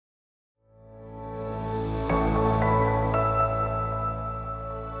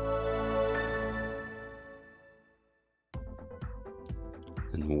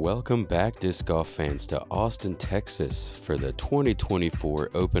Welcome back, disc golf fans, to Austin, Texas for the 2024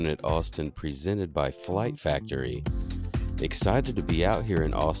 Open at Austin presented by Flight Factory. Excited to be out here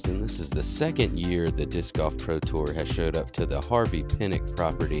in Austin. This is the second year the Disc Golf Pro Tour has showed up to the Harvey Penick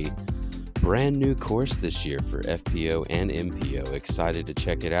property. Brand new course this year for FPO and MPO. Excited to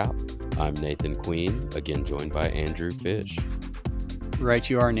check it out. I'm Nathan Queen, again joined by Andrew Fish. Right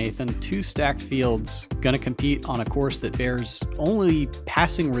you are, Nathan. Two stacked fields going to compete on a course that bears only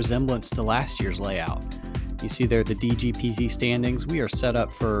passing resemblance to last year's layout. You see there the DGPT standings. We are set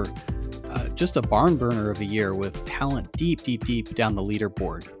up for just a barn burner of a year with talent deep down the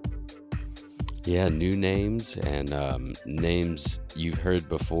leaderboard. Yeah, new names and names you've heard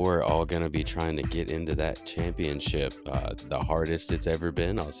before, all going to be trying to get into that championship. The hardest it's ever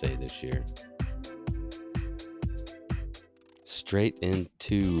been, I'll say, this year. Straight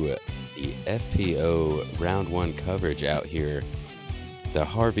into the FPO round one coverage out here. The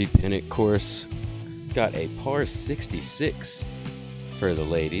Harvey Penick course got a par 66 for the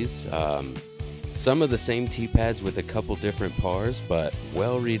ladies. Some of the same tee pads with a couple different pars, but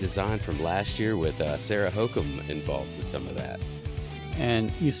well redesigned from last year with Sarah Hokum involved with some of that.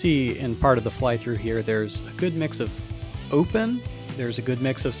 And you see in part of the fly through here, there's a good mix of open. There's a good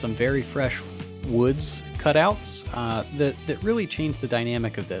mix of some very fresh woods cutouts that really change the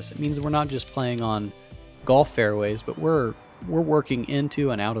dynamic of this. It means we're not just playing on golf fairways, but we're working into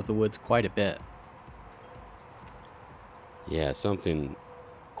and out of the woods quite a bit. Yeah, something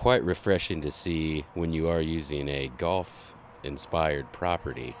quite refreshing to see when you are using a golf inspired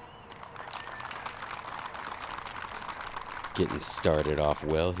property. Getting started off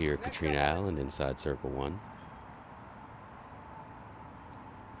well here, Katrina Allen inside circle one.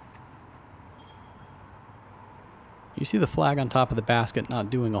 You see the flag on top of the basket not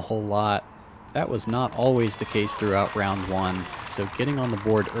doing a whole lot. That was not always the case throughout round one, so getting on the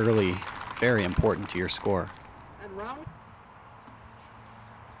board early, very important to your score.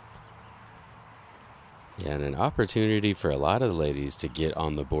 Yeah, and an opportunity for a lot of the ladies to get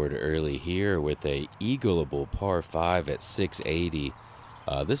on the board early here with a eagleable par 5 at 680.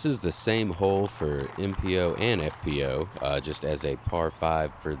 This is the same hole for MPO and FPO, just as a par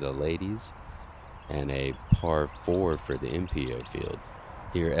 5 for the ladies and a par 4 for the MPO field.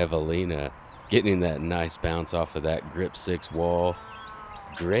 Here, Evelina getting that nice bounce off of that grip 6 wall.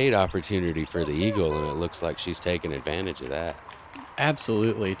 Great opportunity for the eagle, and it looks like she's taking advantage of that.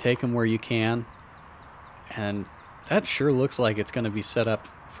 Absolutely. Take them where you can. And that sure looks like it's going to be set up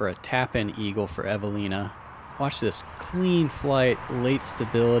for a tap-in eagle for Evelina. Watch this clean flight, late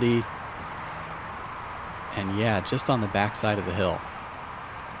stability. And yeah, just on the backside of the hill.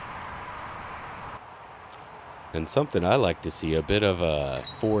 And something I like to see, a bit of a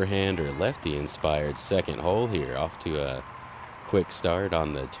forehand or lefty inspired second hole here, off to a quick start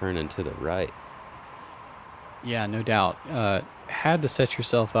on the turn into the right. Yeah, no doubt. Had to set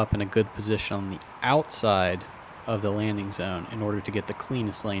yourself up in a good position on the outside of the landing zone in order to get the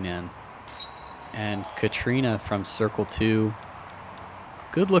cleanest lane in. And Katrina from circle 2,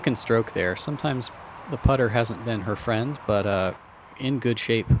 good looking stroke there. Sometimes the putter hasn't been her friend, but in good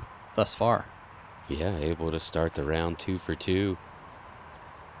shape thus far. Yeah, able to start the round 2 for 2.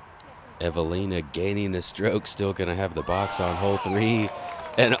 Evelina gaining a stroke, still going to have the box on hole 3.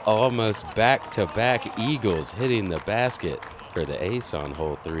 And almost back-to-back eagles hitting the basket for the ace on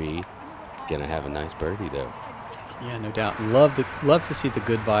hole 3. Going to have a nice birdie, though. Yeah, no doubt. Love to see the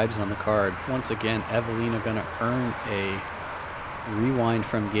good vibes on the card. Once again, Evelina going to earn a rewind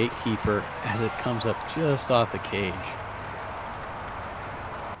from Gatekeeper as it comes up just off the cage.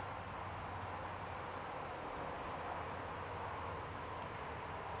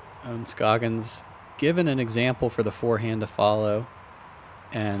 Owen Scoggins given an example for the forehand to follow,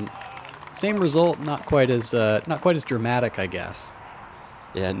 and same result, not quite as dramatic, I guess.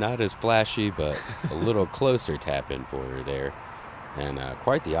 Yeah, not as flashy, but a little closer tap in for her there, and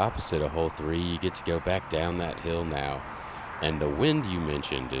quite the opposite of hole 3. You get to go back down that hill now, and the wind you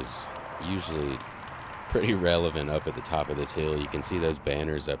mentioned is usually pretty relevant up at the top of this hill. You can see those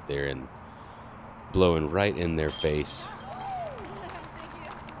banners up there and blowing right in their face.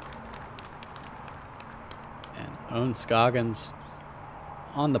 Owen Scoggins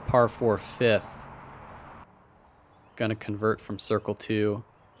on the par 4 fifth. Going to convert from circle 2.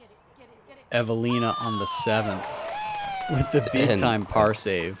 Evelina on the 7th with the big time par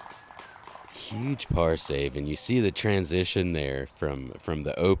save. Huge par save, and you see the transition there from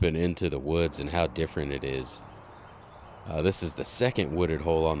the open into the woods and how different it is. This is the second wooded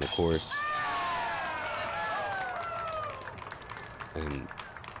hole on the course. And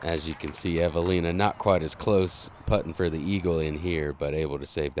As you can see, Evelina not quite as close, putting for the eagle in here, but able to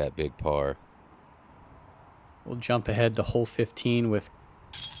save that big par. We'll jump ahead to hole 15 with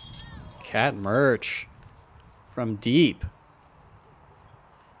Cat Merch from deep.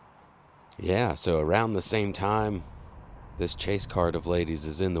 Yeah, so around the same time this ChaseCard of ladies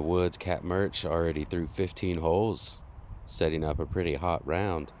is in the woods, Cat Merch already through 15 holes, setting up a pretty hot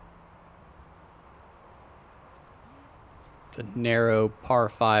round. The narrow par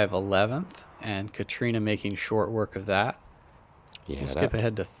 5 11th, and Katrina making short work of that. Yeah, we'll skip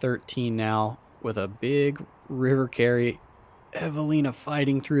ahead to 13 now with a big river carry. Evelina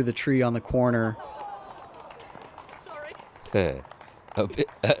fighting through the tree on the corner. Sorry.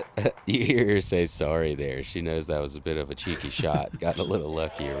 You hear her say sorry there. She knows that was a bit of a cheeky shot. Got a little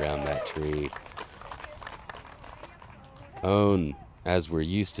lucky around that tree. Own, as we're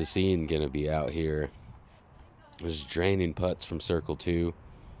used to seeing, gonna be out here. Just draining putts from circle 2.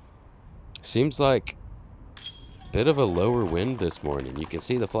 Seems like a bit of a lower wind this morning. You can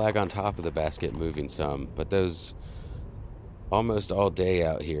see the flag on top of the basket moving some, but those almost all day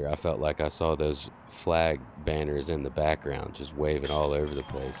out here, I felt like I saw those flag banners in the background just waving all over the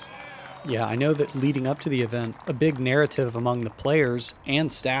place. Yeah, I know that leading up to the event, a big narrative among the players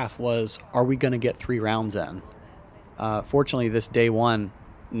and staff was, are we going to get 3 rounds in? Fortunately, this day 1,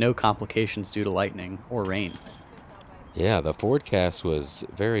 no complications due to lightning or rain. Yeah, the forecast was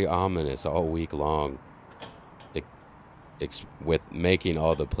very ominous all week long, with making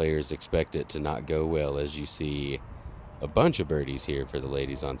all the players expect it to not go well, as you see a bunch of birdies here for the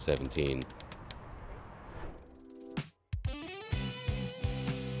ladies on 17.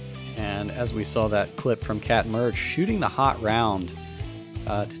 And as we saw that clip from Cat Merch, shooting the hot round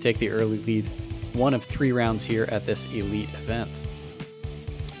to take the early lead, 1 of 3 rounds here at this elite event.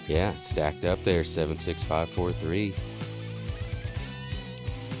 Yeah, stacked up there, 7, 6, 5, 4, 3.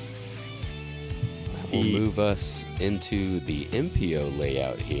 That will move us into the MPO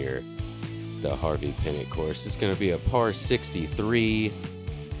layout here. The Harvey Penick course. It's going to be a par 63,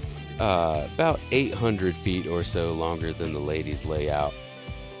 about 800 feet or so longer than the ladies layout.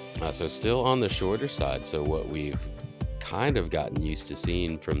 So still on the shorter side. So what we've kind of gotten used to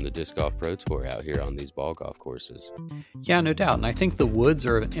seeing from the Disc Golf Pro Tour out here on these ball golf courses. Yeah, no doubt. And I think the woods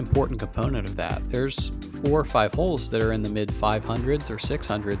are an important component of that. There's 4 or 5 holes that are in the mid 500s or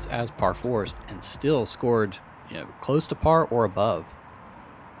 600s as par 4s and still scored, close to par or above.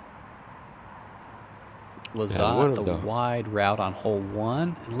 Lazat, the wide route on hole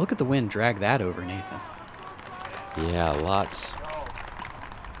 1. And look at the wind drag that over, Nathan. Yeah, lots.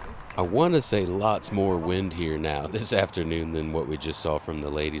 I want to say lots more wind here now this afternoon than what we just saw from the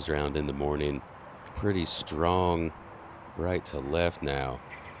ladies round in the morning. Pretty strong right to left now.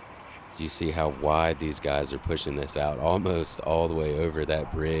 Do you see how wide these guys are pushing this out? Almost all the way over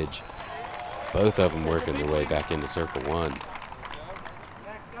that bridge. Both of them working their way back into circle 1.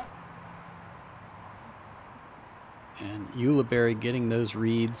 And Ulibarri getting those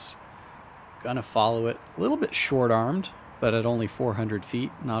reads. Gonna follow it. A little bit short-armed, but at only 400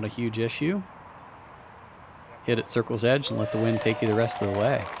 feet, not a huge issue. Hit at circle's edge and let the wind take you the rest of the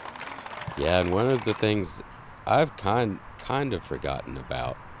way. Yeah, and one of the things I've kind of forgotten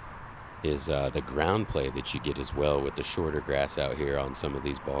about is the ground play that you get as well with the shorter grass out here on some of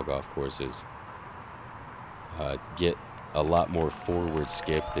these ball golf courses. Get a lot more forward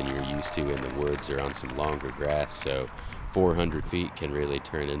skip than you're used to in the woods or on some longer grass, so 400 feet can really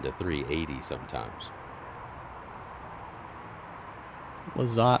turn into 380 sometimes.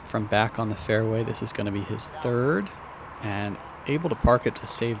 Lazat from back on the fairway. This is going to be his 3rd, and able to park it to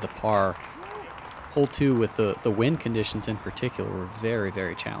save the par. Hole 2 with the wind conditions in particular were very,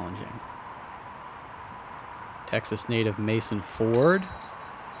 very challenging. Texas native Mason Ford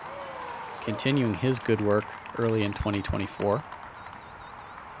continuing his good work early in 2024.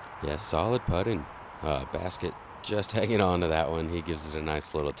 Yeah, solid putting. Basket just hanging on to that one. He gives it a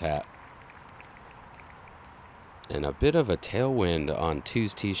nice little tap. And a bit of a tailwind on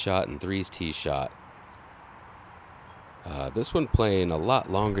 2's tee shot and 3's tee shot. This one playing a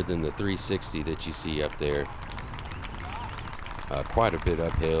lot longer than the 360 that you see up there. Quite a bit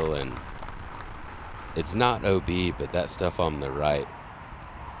uphill, and it's not OB, but that stuff on the right,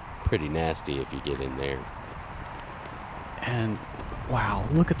 pretty nasty if you get in there. And wow,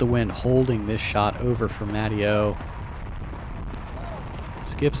 look at the wind holding this shot over for Matty O.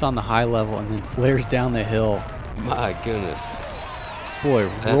 Skips on the high level and then flares down the hill. My goodness. Boy,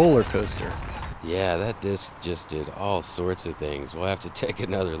 roller coaster. Yeah, that disc just did all sorts of things. We'll have to take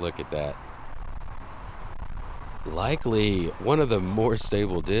another look at that. Likely one of the more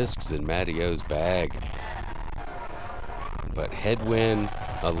stable discs in Matty O's bag. But headwind,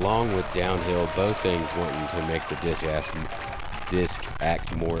 along with downhill, both things wanting to make the disc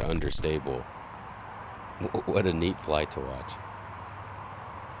act more understable. What a neat flight to watch.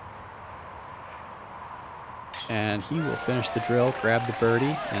 And he will finish the drill, grab the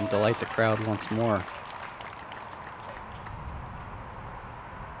birdie, and delight the crowd once more.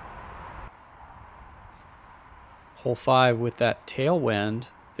 Hole 5 with that tailwind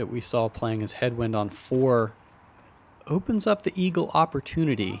that we saw playing as headwind on 4 opens up the eagle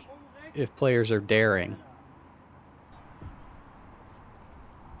opportunity if players are daring.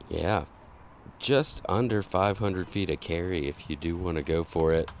 Yeah, just under 500 feet of carry if you do want to go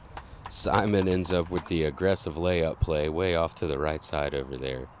for it. Simon ends up with the aggressive layup play way off to the right side over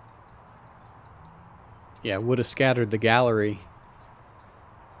there. Yeah, would have scattered the gallery.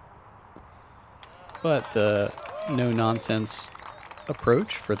 But the no-nonsense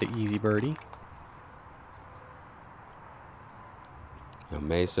approach for the easy birdie. Now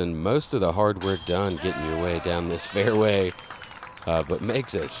Mason, most of the hard work done getting your way down this fairway, but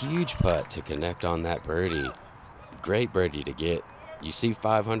makes a huge putt to connect on that birdie. Great birdie to get. You see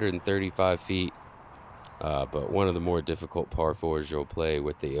 535 feet, but one of the more difficult par 4s you'll play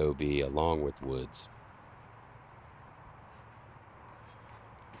with the OB along with woods.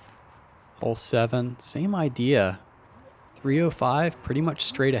 Hole 7, same idea. 305, pretty much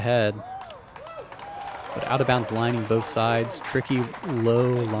straight ahead. But out of bounds lining both sides. Tricky low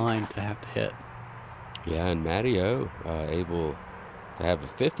line to have to hit. Yeah, and Matty O able to have a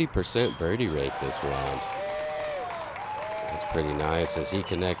 50% birdie rate this round. That's pretty nice as he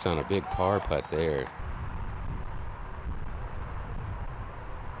connects on a big par putt there.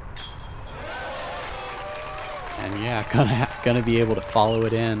 And yeah, gonna be able to follow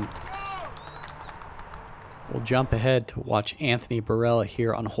it in. We'll jump ahead to watch Anthony Barella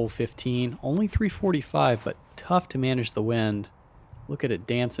here on hole 15. Only 345, but tough to manage the wind. Look at it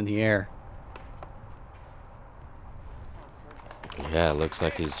dance in the air. Yeah, it looks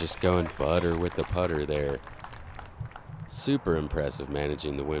like he's just going butter with the putter there. Super impressive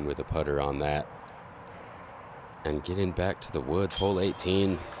managing the wind with a putter on that. And getting back to the woods, hole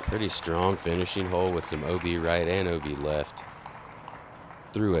 18, pretty strong finishing hole with some OB right and OB left.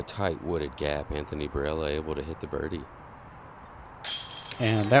 Through a tight wooded gap, Anthony Barella able to hit the birdie.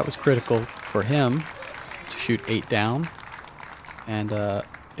 And that was critical for him to shoot 8 down. And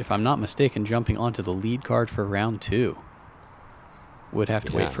if I'm not mistaken, jumping onto the lead card for round 2. Would have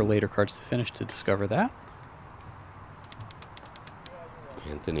to wait for later cards to finish to discover that.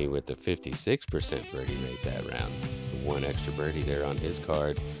 Anthony with the 56% birdie rate that round. One extra birdie there on his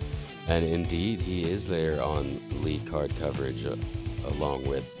card. And indeed, he is there on lead card coverage along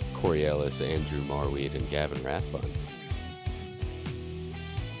with Corey Ellis, Andrew Marweed, and Gavin Rathbun.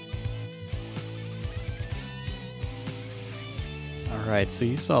 All right, so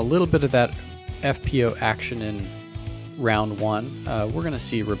you saw a little bit of that FPO action in round 1. We're going to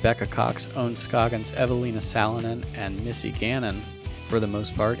see Rebecca Cox, Owen Scoggins, Evelina Salonen, and Missy Gannon for the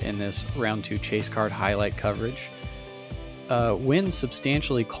most part in this round 2 ChaseCard highlight coverage. Winds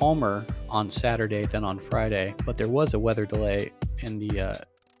substantially calmer on Saturday than on Friday, but there was a weather delay in the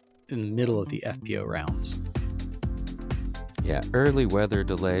middle of the FPO rounds. Yeah, early weather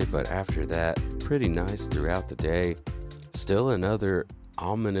delay, but after that, pretty nice throughout the day. Still another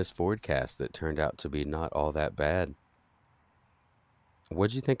ominous forecast that turned out to be not all that bad.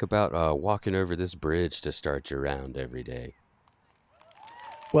 What'd you think about walking over this bridge to start your round every day?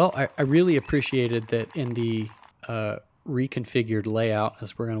 Well, I really appreciated that in the reconfigured layout,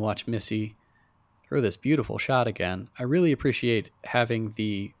 as we're going to watch Missy throw this beautiful shot again. I really appreciate having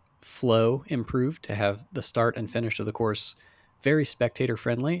the flow improved to have the start and finish of the course very spectator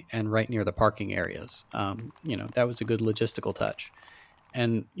friendly and right near the parking areas. That was a good logistical touch.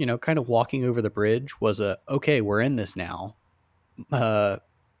 And, kind of walking over the bridge was okay, we're in this now,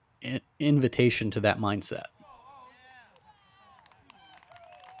 invitation to that mindset.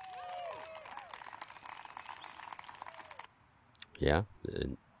 Yeah,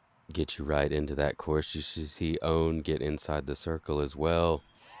 get you right into that course. You should see Owen get inside the circle as well.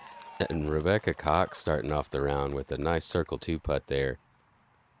 And Rebecca Cox starting off the round with a nice circle 2 putt there.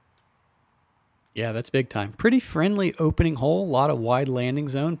 Yeah, that's big time. Pretty friendly opening hole, a lot of wide landing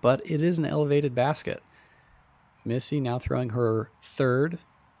zone, but it is an elevated basket. Missy now throwing her 3rd.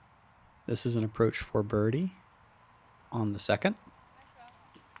 This is an approach for birdie on the 2nd.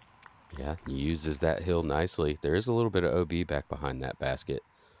 Yeah, he uses that hill nicely. There is a little bit of OB back behind that basket.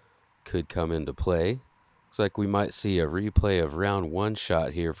 Could come into play. Looks like we might see a replay of round 1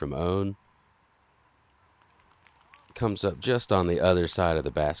 shot here from Owen. Comes up just on the other side of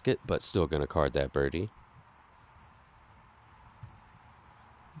the basket, but still going to card that birdie.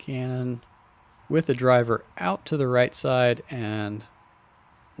 Gannon with the driver out to the right side and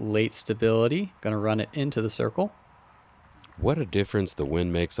late stability. Going to run it into the circle. What a difference the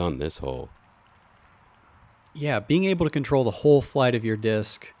wind makes on this hole. Yeah, being able to control the whole flight of your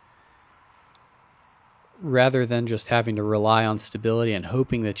disc rather than just having to rely on stability and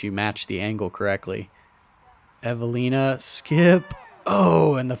hoping that you match the angle correctly. Evelina, skip.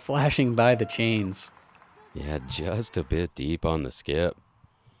 Oh, and the flashing by the chains. Yeah, just a bit deep on the skip.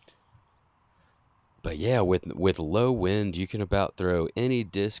 But yeah, with low wind, you can about throw any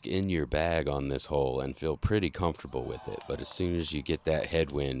disc in your bag on this hole and feel pretty comfortable with it. But as soon as you get that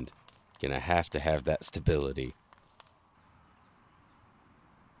headwind, you're going to have that stability.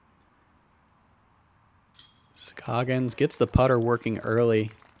 Scoggins gets the putter working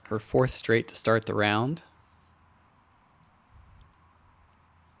early. Her 4th straight to start the round.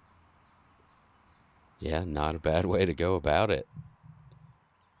 Yeah, not a bad way to go about it.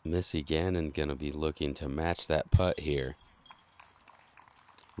 Missy Gannon gonna be looking to match that putt here.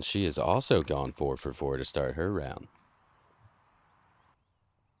 And she has also gone 4 for 4 to start her round.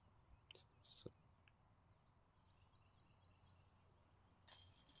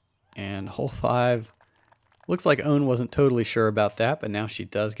 And hole 5. Looks like Owen wasn't totally sure about that, but now she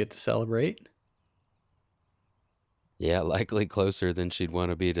does get to celebrate. Yeah, likely closer than she'd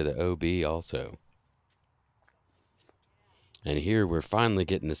want to be to the OB also. And here we're finally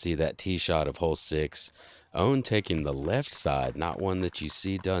getting to see that tee shot of hole 6. Owen taking the left side, not one that you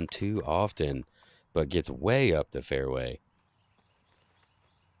see done too often, but gets way up the fairway.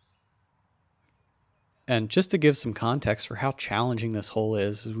 And just to give some context for how challenging this hole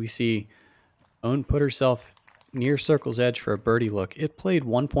is, as we see Owen put herself near circle's edge for a birdie look. It played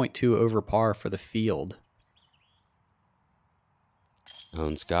 1.2 over par for the field.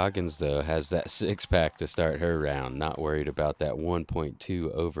 Owen Scoggins, though, has that 6-pack to start her round. Not worried about that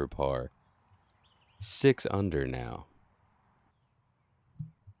 1.2 over par. 6 under now.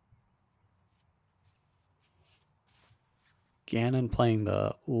 Gannon playing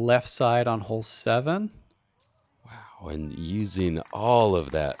the left side on hole 7. Wow, and using all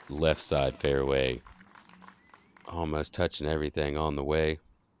of that left side fairway. Almost touching everything on the way.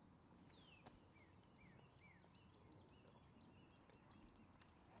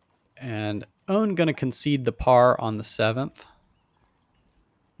 And Owen going to concede the par on the 7th.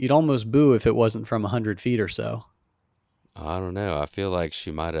 You'd almost boo if it wasn't from 100 feet or so. I don't know. I feel like she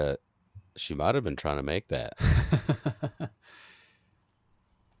might have been trying to make that.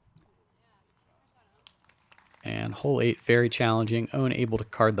 And hole 8, very challenging. Owen able to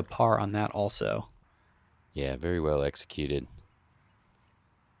card the par on that also. Yeah, very well executed.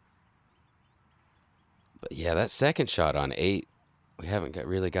 But yeah, that second shot on 8, we haven't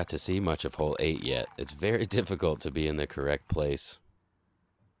really got to see much of hole 8 yet. It's very difficult to be in the correct place.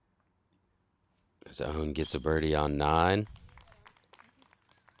 As Owen gets a birdie on 9.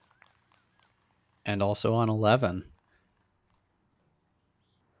 And also on 11.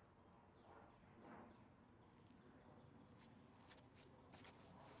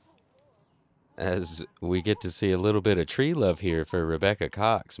 As we get to see a little bit of tree love here for Rebecca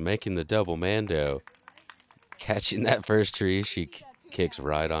Cox, making the double mando. Catching that first tree, she kicks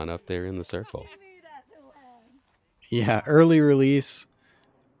right on up there in the circle. Yeah, early release.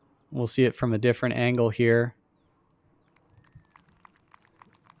 We'll see it from a different angle here.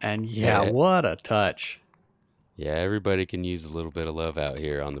 And yeah, what a touch. Yeah, everybody can use a little bit of love out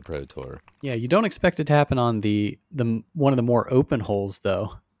here on the Pro Tour. Yeah, you don't expect it to happen on the one of the more open holes,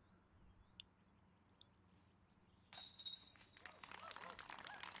 though.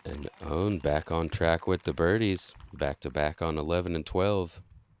 And Owen back on track with the birdies. Back to back on 11 and 12.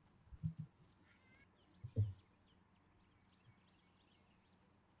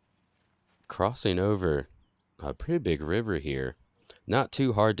 Crossing over a pretty big river here. Not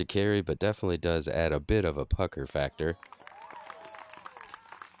too hard to carry, but definitely does add a bit of a pucker factor.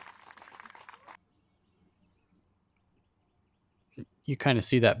 You kind of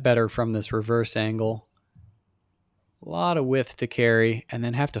see that better from this reverse angle. A lot of width to carry, and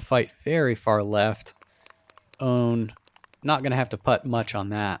then have to fight very far left. Owen not going to have to putt much on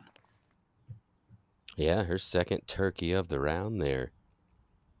that. Yeah, her second turkey of the round there.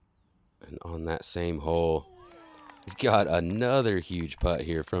 And on that same hole, we've got another huge putt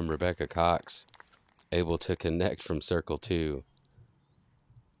here from Rebecca Cox. Able to connect from circle 2.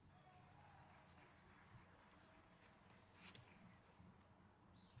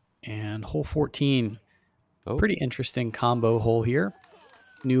 And hole 14, pretty interesting combo hole here.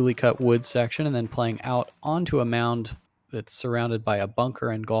 Newly cut wood section and then playing out onto a mound that's surrounded by a bunker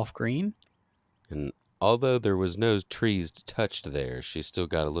and golf green. And Although there was no trees touched there, she still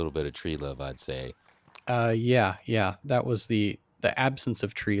got a little bit of tree love, I'd say. Yeah. That was the absence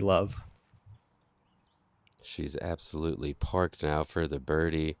of tree love. She's absolutely parked now for the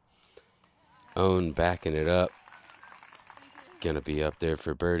birdie. Own backing it up. Gonna be up there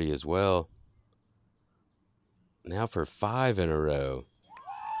for birdie as well. Now for 5 in a row.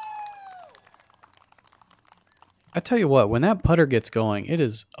 I tell you what, when that putter gets going, it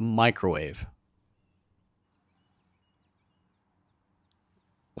is a microwave.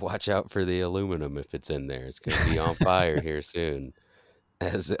 Watch out for the aluminum if it's in there. It's going to be on fire here soon.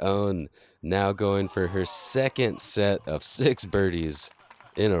 As Owen now going for her second set of 6 birdies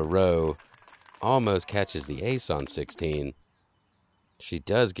in a row. Almost catches the ace on 16. She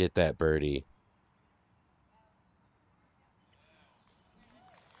does get that birdie.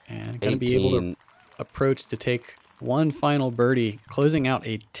 And going to be able to approach to take one final birdie, closing out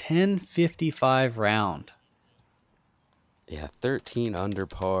a 10:55 round. Yeah, 13 under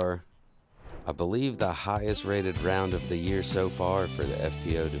par. I believe the highest rated round of the year so far for the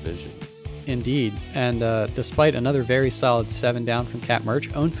FPO division. Indeed. And despite another very solid 7 down from Cat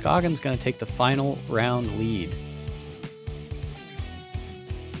Merch, Owen Scoggins going to take the final round lead.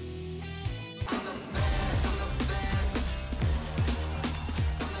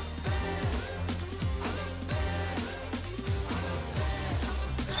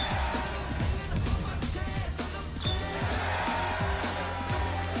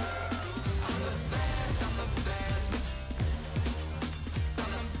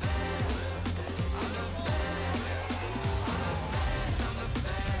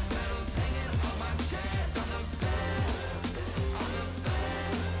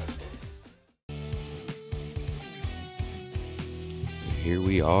 Here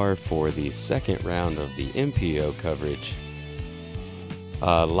we are for the second round of the MPO coverage.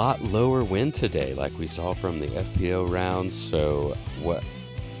 A lot lower wind today, like we saw from the FPO rounds. So what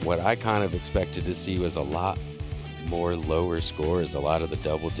I kind of expected to see was a lot more lower scores, a lot of the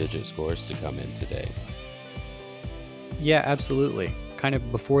double-digit scores to come in today. Yeah, absolutely. Kind of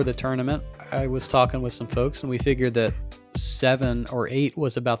before the tournament, I was talking with some folks, and we figured that 7 or 8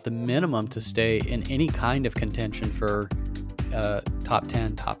 was about the minimum to stay in any kind of contention for top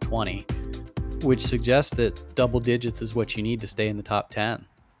 10, top 20, which suggests that double digits is what you need to stay in the top 10.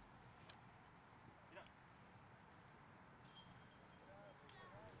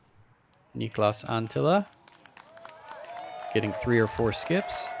 Niklas Antila getting 3 or 4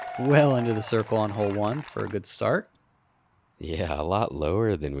 skips well into the circle on hole 1 for a good start. Yeah, a lot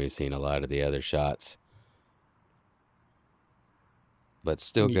lower than we've seen a lot of the other shots. But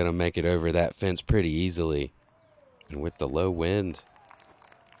still going to make it over that fence pretty easily. And with the low wind.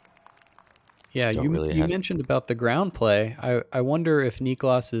 Yeah, you mentioned about the ground play. I wonder if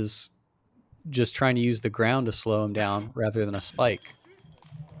Niklas is just trying to use the ground to slow him down rather than a spike.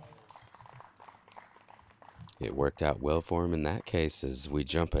 It worked out well for him in that case as we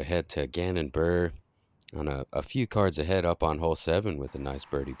jump ahead to Gannon Burr on a few cards ahead up on hole 7 with a nice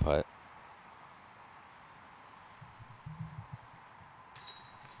birdie putt.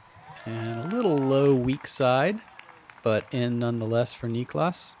 And a little low weak side, but in nonetheless for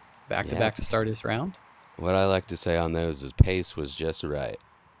Niklas. Back to back to start his round. What I like to say on those is pace was just right.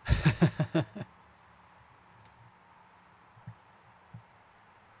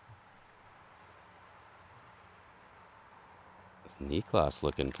 Niklas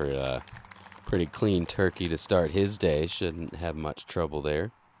looking for a pretty clean turkey to start his day. Shouldn't have much trouble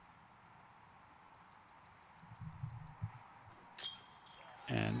there.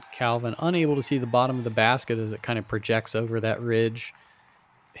 And Calvin unable to see the bottom of the basket as it kind of projects over that ridge.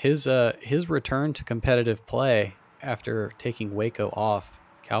 His return to competitive play after taking Waco off.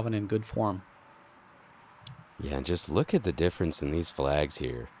 Calvin in good form. Yeah, and just look at the difference in these flags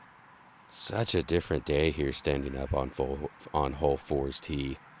here. Such a different day here standing up on hole 4's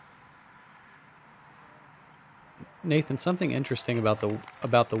tee. Nathan, something interesting about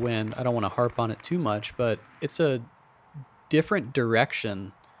the wind. I don't want to harp on it too much, but it's a different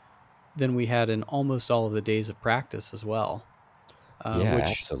direction than we had in almost all of the days of practice as well. Yeah,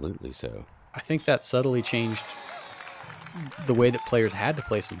 absolutely so. I think that subtly changed the way that players had to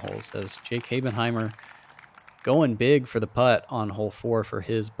play some holes, as Jake Habenheimer going big for the putt on hole 4 for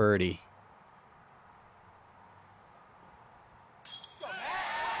his birdie.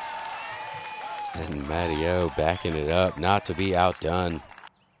 And Matty O backing it up, not to be outdone.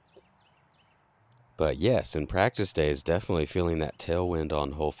 But yes, in practice days, definitely feeling that tailwind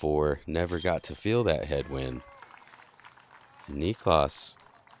on hole 4. Never got to feel that headwind. Niklas,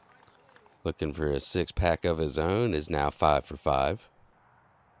 looking for a 6-pack of his own, is now 5 for 5.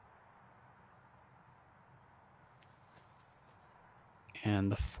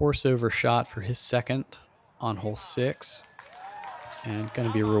 And the force over shot for his second on hole 6. And going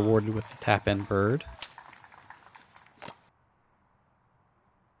to be rewarded with the tap in bird.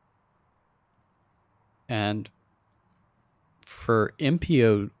 And for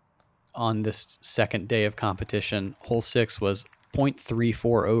MPO on this second day of competition, hole 6 was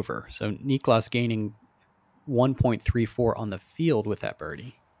 0.34 over. So Niklas gaining 1.34 on the field with that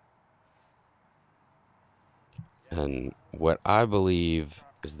birdie. And what I believe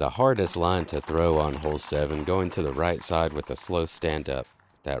is the hardest line to throw on hole 7, going to the right side with a slow stand-up.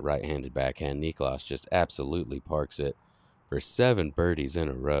 That right-handed backhand, Niklas just absolutely parks it for 7 birdies in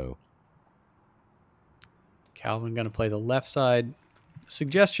a row. Calvin going to play the left side.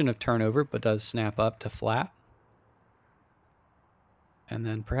 Suggestion of turnover, but does snap up to flat. And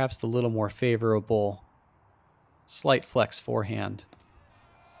then perhaps the little more favorable slight flex forehand.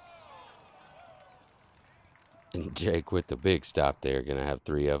 And Jake with the big stop there, going to have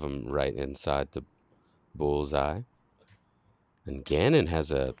 3 of them right inside the bullseye. And Gannon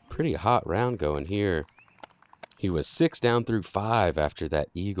has a pretty hot round going here. He was 6 down through 5 after that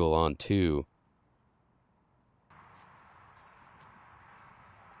eagle on 2.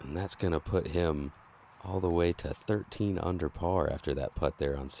 And that's going to put him all the way to 13 under par after that putt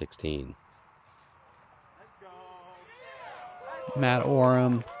there on 16. Matt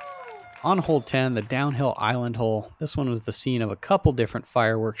Oram on hole 10, the downhill island hole. This one was the scene of a couple different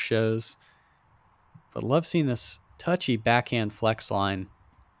fireworks shows. But love seeing this touchy backhand flex line.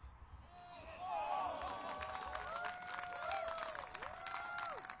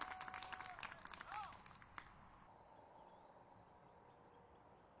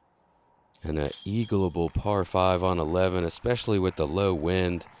 And an eagleable par 5 on 11, especially with the low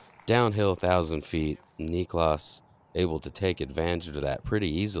wind. Downhill 1,000 feet. Niklas able to take advantage of that pretty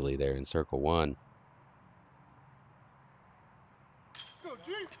easily there in circle 1.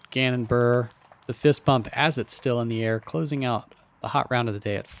 Gannon Burr, the fist bump as it's still in the air, closing out the hot round of the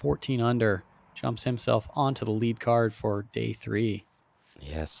day at 14 under. Jumps himself onto the lead card for day 3.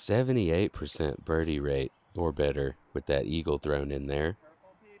 Yeah, 78% birdie rate or better with that eagle thrown in there.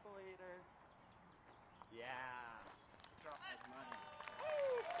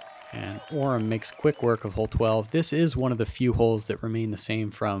 And Oram makes quick work of hole 12. This is one of the few holes that remain the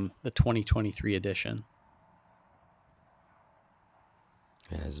same from the 2023 edition.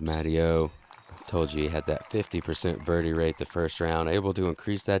 As Matteo told you, he had that 50% birdie rate the first round, able to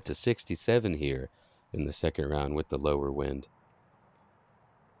increase that to 67 here in the second round with the lower wind.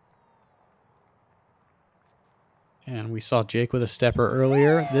 And we saw Jake with a stepper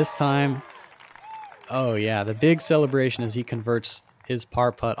earlier. This time, oh yeah, the big celebration as he converts his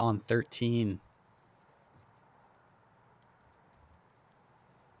par putt on 13.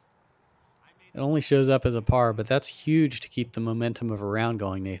 It only shows up as a par, but that's huge to keep the momentum of a round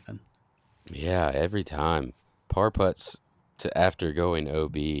going, Nathan. Yeah, every time. Par putts to after going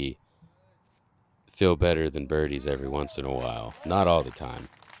OB feel better than birdies every once in a while. Not all the time.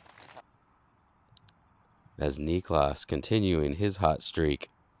 As Niklas continuing his hot streak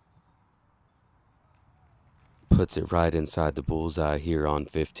puts it right inside the bullseye here on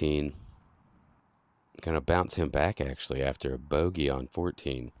 15. Gonna bounce him back actually after a bogey on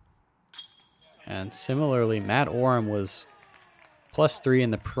 14. And similarly, Matt Oram was +3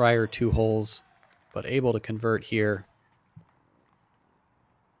 in the prior 2 holes, but able to convert here.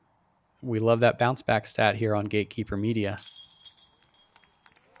 We love that bounce back stat here on Gatekeeper Media.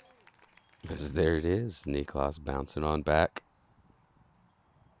 As there it is, Niklas bouncing on back.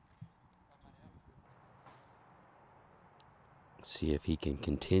 Let's see if he can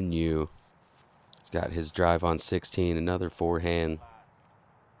continue. He's got his drive on 16, another forehand.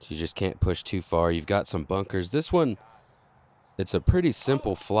 You just can't push too far. You've got some bunkers. This one, it's a pretty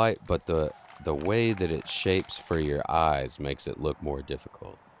simple flight, but the way that it shapes for your eyes makes it look more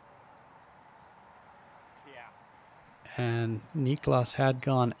difficult. And Niklas had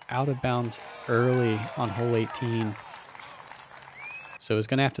gone out of bounds early on hole 18. So he's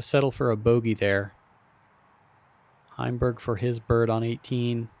going to have to settle for a bogey there. Heimberg for his bird on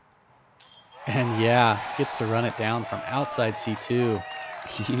 18. And yeah, gets to run it down from outside C2.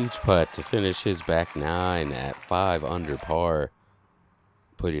 Huge putt to finish his back 9 at 5 under par,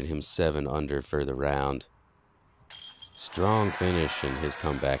 putting him 7 under for the round. Strong finish in his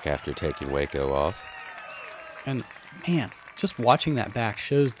comeback after taking Waco off. And man, just watching that back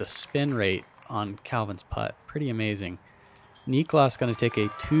shows the spin rate on Calvin's putt. Pretty amazing. Niklas going to take a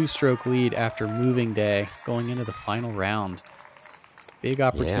 2-stroke lead after moving day going into the final round. Big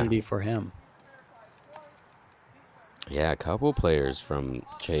opportunity for him. Yeah, a couple players from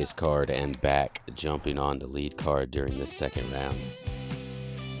ChaseCard and back jumping on the lead card during this second round.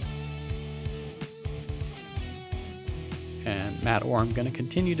 Matt Orm going to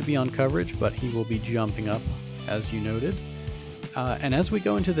continue to be on coverage, but he will be jumping up, as you noted. And as we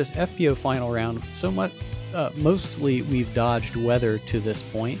go into this FPO final round, mostly we've dodged weather to this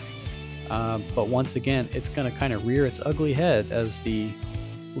point. But once again, it's going to kind of rear its ugly head as the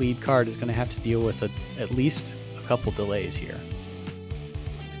lead card is going to have to deal with at least a couple delays here.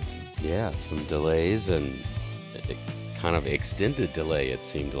 Yeah, some delays and kind of extended delay, it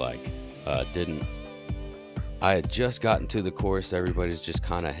seemed like. I had just gotten to the course. Everybody's just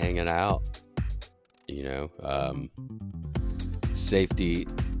kind of hanging out. Safety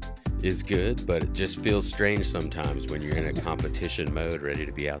is good, but it just feels strange sometimes when you're in a competition mode, ready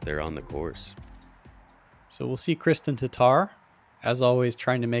to be out there on the course. So we'll see Kristen Tatar, as always,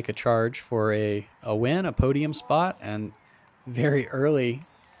 trying to make a charge for a win, a podium spot, and very early,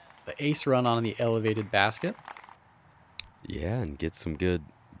 the ace run on the elevated basket. Yeah, and get some good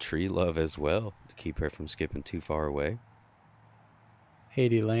tree love as well to keep her from skipping too far away.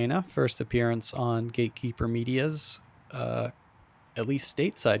 Haiti Lena, first appearance on Gatekeeper Media's at least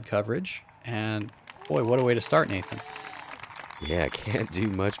stateside coverage. And boy, what a way to start, Nathan. Yeah, can't do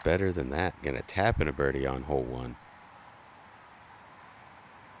much better than that. Gonna tap in a birdie on hole 1.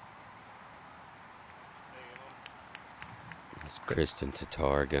 Is Kristen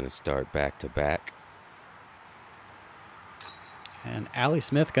Tatar gonna start back to back? And Allie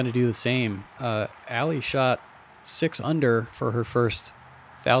Smith going to do the same. Allie shot 6 under for her first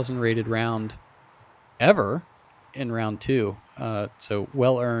 1,000 rated round ever in round 2. So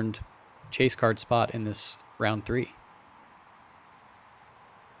well-earned ChaseCard spot in this round 3.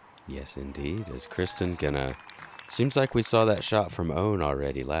 Yes, indeed. Is Kristen gonna... Seems like we saw that shot from Owen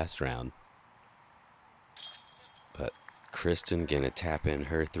already last round. But Kristen gonna tap in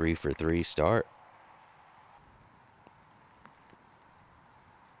her 3 for 3 start.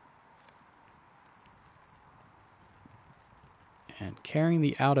 And carrying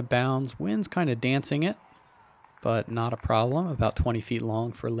the out of bounds, wind's kind of dancing it, but not a problem. About 20 feet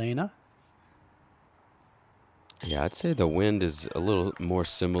long for Lena. Yeah, I'd say the wind is a little more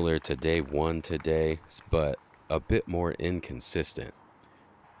similar to day 1 today, but a bit more inconsistent.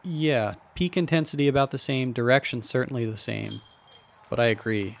 Yeah, peak intensity about the same, direction certainly the same. But I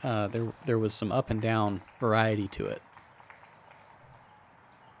agree, there was some up and down variety to it.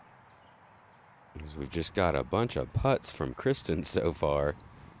 We've just got a bunch of putts from Kristen so far.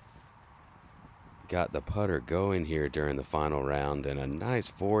 Got the putter going here during the final round, and a nice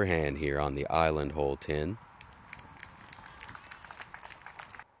forehand here on the island hole 10.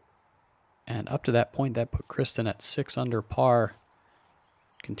 And up to that point, that put Kristen at 6 under par,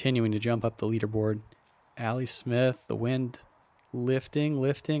 continuing to jump up the leaderboard. Allie Smith, the wind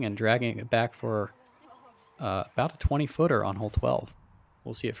lifting, and dragging it back for about a 20-footer on hole 12.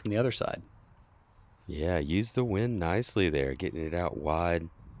 We'll see it from the other side. Yeah, use the wind nicely there, getting it out wide,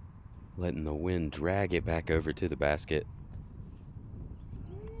 letting the wind drag it back over to the basket.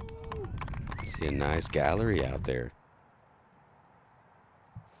 See a nice gallery out there.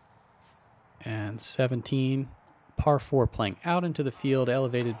 And 17, par 4 playing out into the field,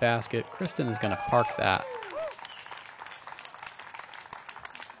 elevated basket. Kristen is going to park that.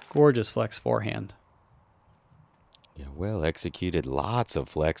 Gorgeous flex forehand. Yeah, well executed. Lots of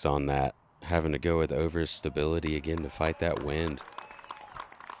flex on that. Having to go with overstability again to fight that wind.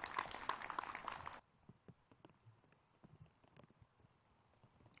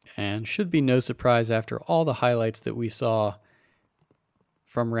 And should be no surprise after all the highlights that we saw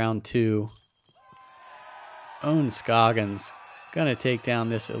from round 2. Owen Scoggins gonna take down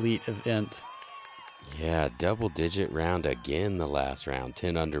this elite event. Yeah, double-digit round again the last round,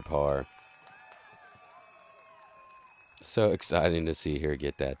 10 under par. So exciting to see her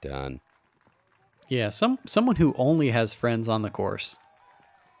get that done. Yeah, someone who only has friends on the course.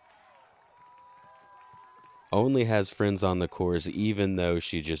 Only has friends on the course, even though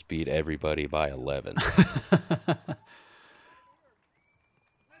she just beat everybody by 11.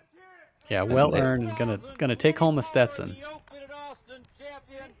 Yeah, well earned, and gonna take home a Stetson. The Open at Austin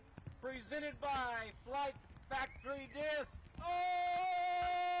champion, presented by Flight Factory Disc.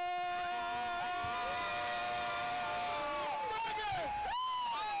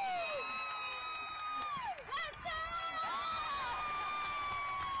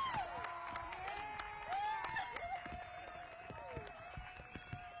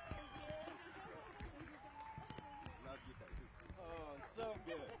 So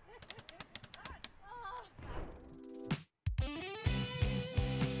good.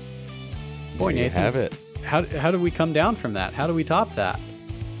 Boy, There you Nathan, have it. How do we come down from that? How do we top that?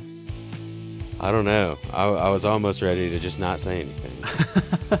 I don't know. I was almost ready to just not say anything.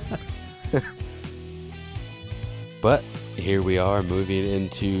 But Here we are moving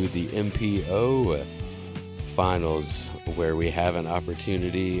into the MPO finals, where we have an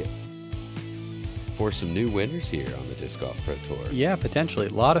opportunity for some new winners here on the Disc Golf Pro Tour. Yeah, potentially.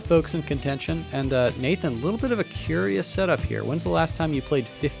 A lot of folks in contention. And Nathan, a little bit of a curious setup here. When's the last time you played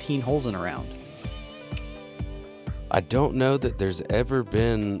 15 holes in a round? I don't know that there's ever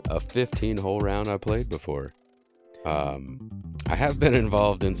been a 15-hole round I played before. I have been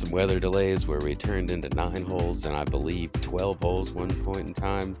involved in some weather delays where we turned into 9 holes and I believe 12 holes one point in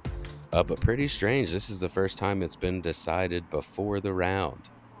time. But pretty strange. This is the first time it's been decided before the round.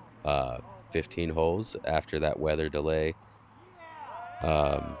 15 holes after that weather delay.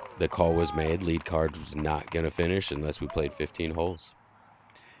 The call was made. Lead card was not going to finish unless we played 15 holes.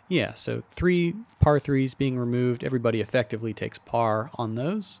 Yeah, so 3 par 3s being removed. Everybody effectively takes par on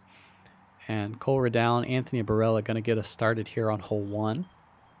those. And Cole Redown, Anthony Barella going to get us started here on hole 1.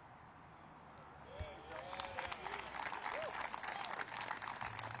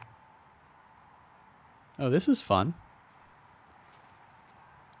 Oh, this is fun.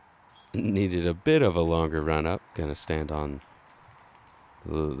 Needed a bit of a longer run up. Gonna stand on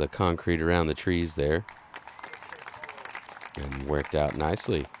the concrete around the trees there. And worked out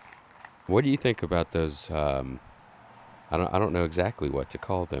nicely. What do you think about those? I don't know exactly what to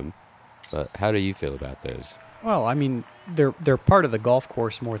call them, but how do you feel about those? Well, I mean, they're part of the golf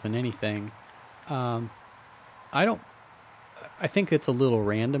course more than anything. I think it's a little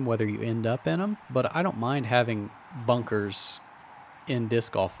random whether you end up in them, but I don't mind having bunkers in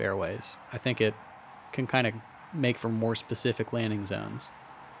disc golf fairways. I think it can kind of make for more specific landing zones.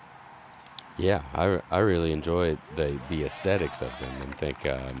 Yeah, I really enjoy the aesthetics of them, and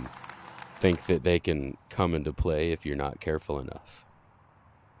think that they can come into play if you're not careful enough.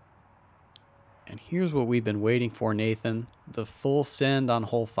 And here's what we've been waiting for, Nathan. The full send on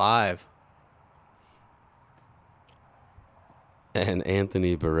hole 5. And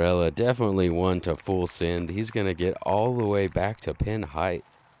Anthony Barella, definitely one to full send. He's going to get all the way back to pin height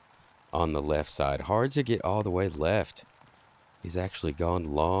on the left side. Hard to get all the way left. He's actually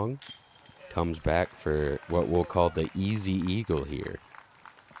gone long. Comes back for what we'll call the easy eagle here.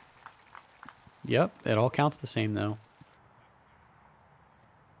 Yep, it all counts the same, though.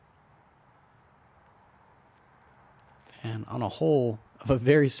 And on a hole of a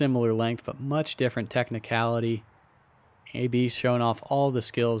very similar length, but much different technicality, AB showing off all the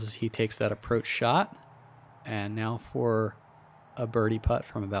skills as he takes that approach shot. And now for a birdie putt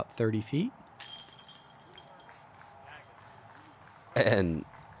from about 30 feet. And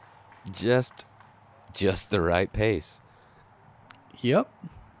just the right pace. Yep,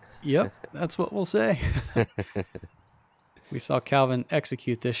 that's what we'll say. We saw Calvin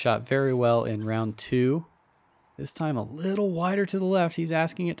execute this shot very well in round 2. This time a little wider to the left. He's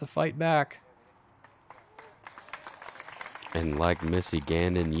asking it to fight back. And like Missy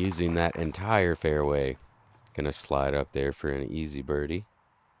Gandon, using that entire fairway. Gonna slide up there for an easy birdie.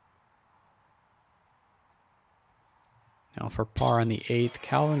 Now for par on the 8th,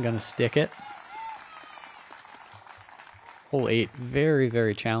 Calvin gonna stick it. Hole 8, very,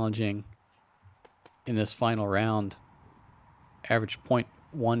 very challenging in this final round. Average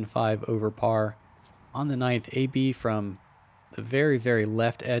 .15 over par. On the 9th, AB from the very, very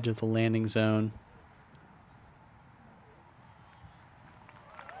left edge of the landing zone.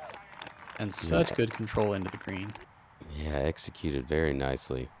 And such good control into the green. Yeah, executed very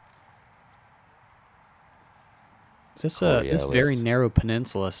nicely. This very narrow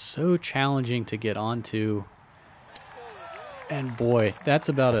peninsula, so challenging to get onto. And boy, that's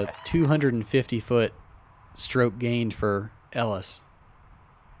about a 250-foot stroke gained for Ellis.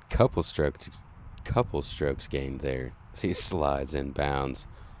 Couple strokes gained there. He slides in bounds.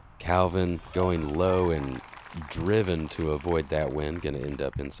 Calvin going low and driven to avoid that wind. Going to end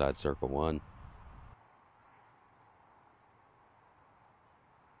up inside circle 1.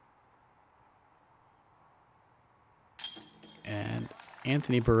 And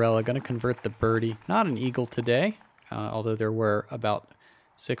Anthony Barella going to convert the birdie. Not an eagle today, although there were about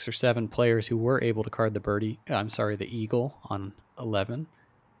 6 or 7 players who were able to card the eagle on 11.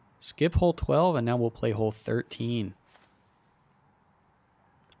 Skip hole 12, and now we'll play hole 13.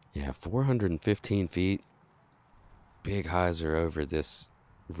 Yeah, 415 feet. Big hyzer over this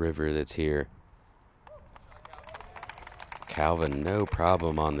river that's here. Calvin, no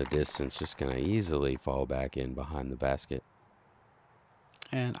problem on the distance. Just going to easily fall back in behind the basket.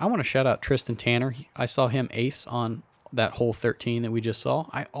 And I want to shout out Tristan Tanner. I saw him ace on that hole 13 that we just saw.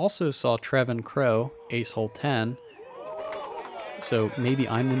 I also saw Trevin Crow ace hole 10. So maybe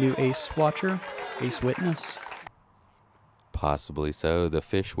I'm the new ace watcher, ace witness. Possibly so, the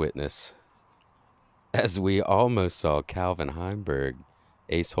fish witness. as we almost saw Calvin Heimberg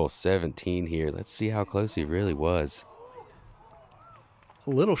ace hole 17 here. Let's see how close he really was. A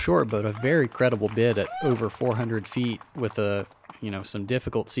little short, but a very credible bid at over 400 feet with a, some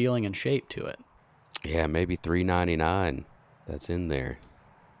difficult ceiling and shape to it. Yeah, maybe 399. That's in there.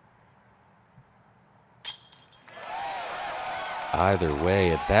 Either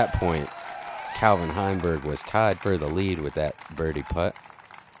way, at that point, Calvin Heimberg was tied for the lead with that birdie putt.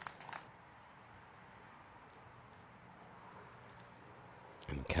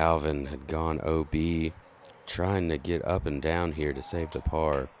 And Calvin had gone OB, trying to get up and down here to save the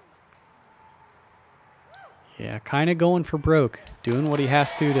par. Yeah, kind of going for broke, doing what he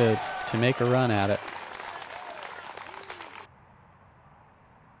has to make a run at it.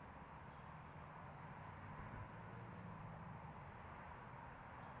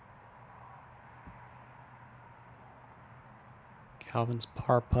 Calvin's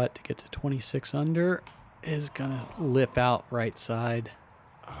par putt to get to 26 under is going to lip out right side.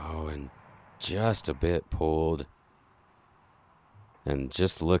 Oh, and just a bit pulled. And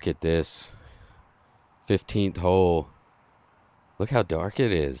just look at this 15th hole. Look how dark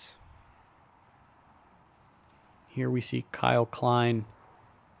it is. Here we see Kyle Klein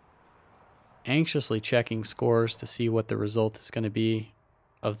anxiously checking scores to see what the result is going to be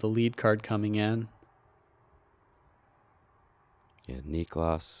of the lead card coming in. Yeah,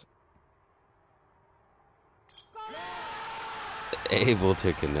 Niklas able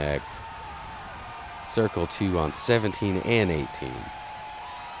to connect. Circle 2 on 17 and 18.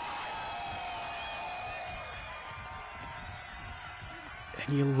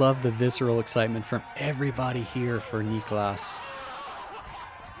 And you love the visceral excitement from everybody here for Niklas.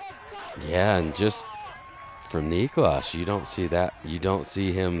 Yeah, and just from Niklas, you don't see that. You don't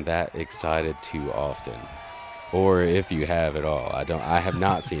see him that excited too often. Or if you have at all. I have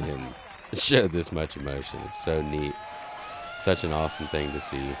not seen him show this much emotion. It's so neat. Such an awesome thing to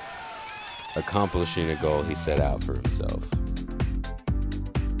see. Accomplishing a goal he set out for himself.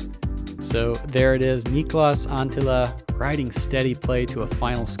 So there it is. Niklas Antila riding steady play to a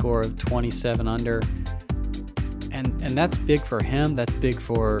final score of 27 under. And that's big for him. That's big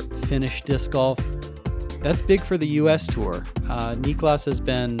for Finnish disc golf. That's big for the U.S. Tour. Niklas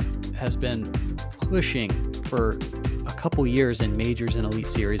has been pushing for a couple years in majors and Elite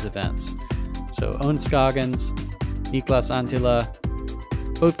Series events. So Owen Scoggins, Niklas Antila,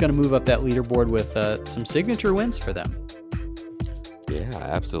 both going to move up that leaderboard with some signature wins for them. Yeah,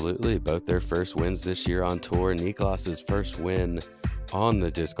 absolutely. Both their first wins this year on tour. Niklas's first win on the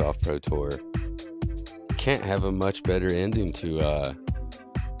Disc Golf Pro Tour. Can't have a much better ending to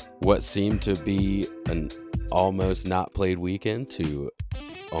what seemed to be an almost not played weekend to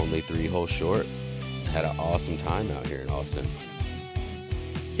only 3 holes short. Had an awesome time out here in Austin.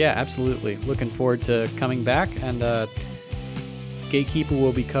 Yeah, absolutely. Looking forward to coming back, and Gatekeeper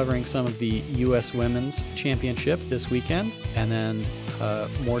will be covering some of the U.S. Women's Championship this weekend, and then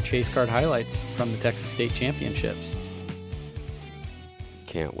more ChaseCard highlights from the Texas State Championships.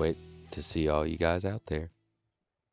 Can't wait to see all you guys out there.